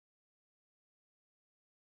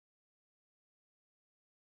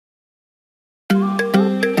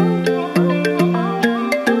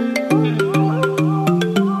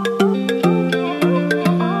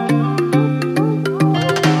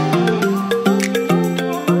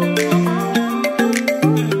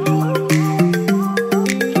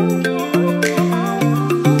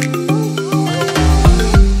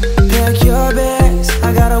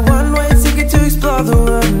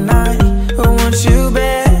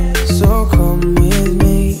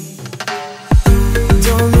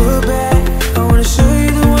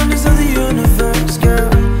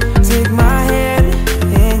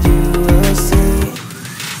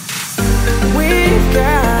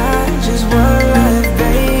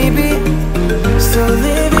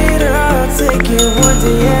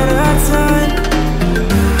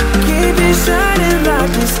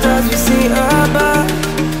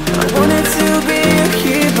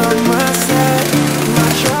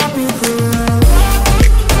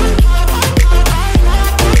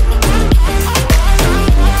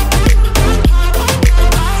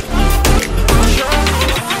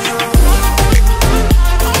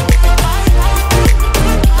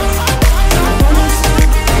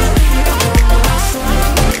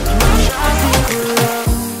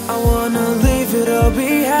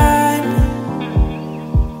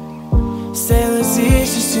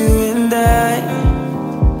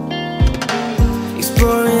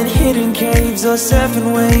Exploring hidden caves or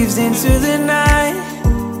surfing waves into the night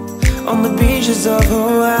on the beaches of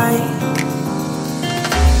Hawaii.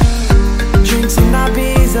 Drinks in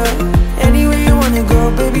Ibiza, anywhere you wanna go,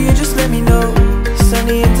 baby, you just let me know.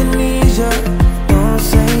 Sunny Indonesia, don't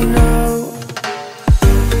say no.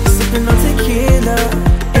 Sipping on tequila,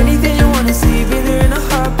 anything you wanna see, be there in a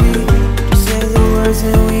heartbeat. Just say the words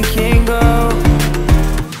and we can go.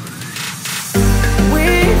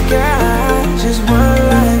 We've got just one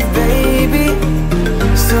life, baby,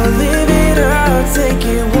 so live it up, take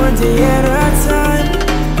it one day at a time.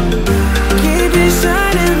 Keep it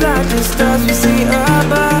shining like the stars we see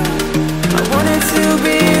above. I wanted to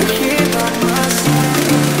be here by my side,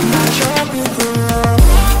 my tropical love.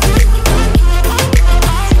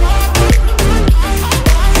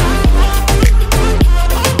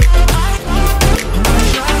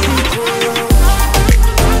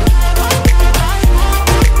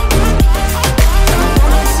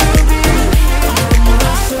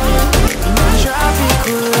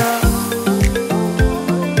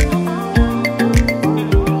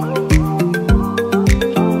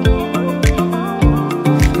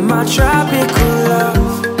 Tropical love.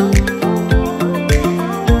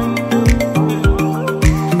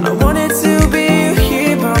 I wanted to be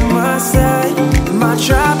here by my side, my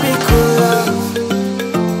tropical love.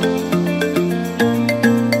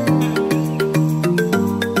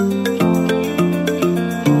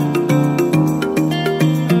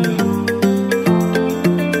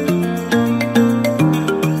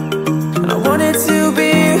 I wanted to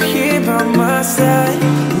be here by my side.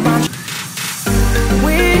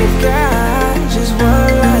 We've got just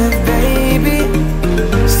one life, baby,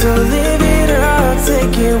 so live it up,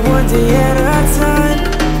 take it one day at a time.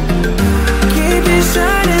 Keep it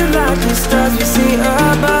shining like the stars we see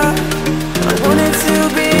above. I wanted to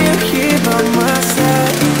be here by my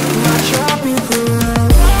side, my tropical love.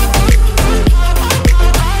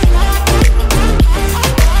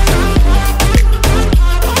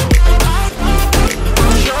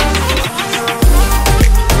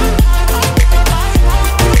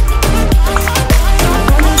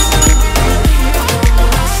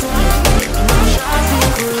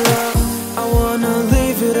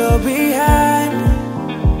 Behind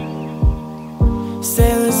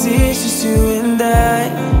sailors, it's just you and I.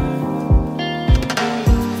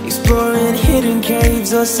 Exploring hidden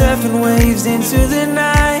caves or surfing waves into the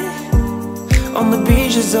night on the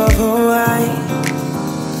beaches of Hawaii.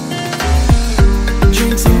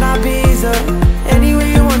 Drinks in Ibiza, anywhere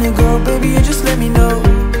you wanna go, baby, you just let me know.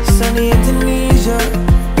 Sunny Indonesia,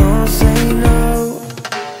 don't say no.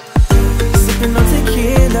 Sipping on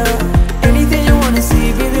tequila,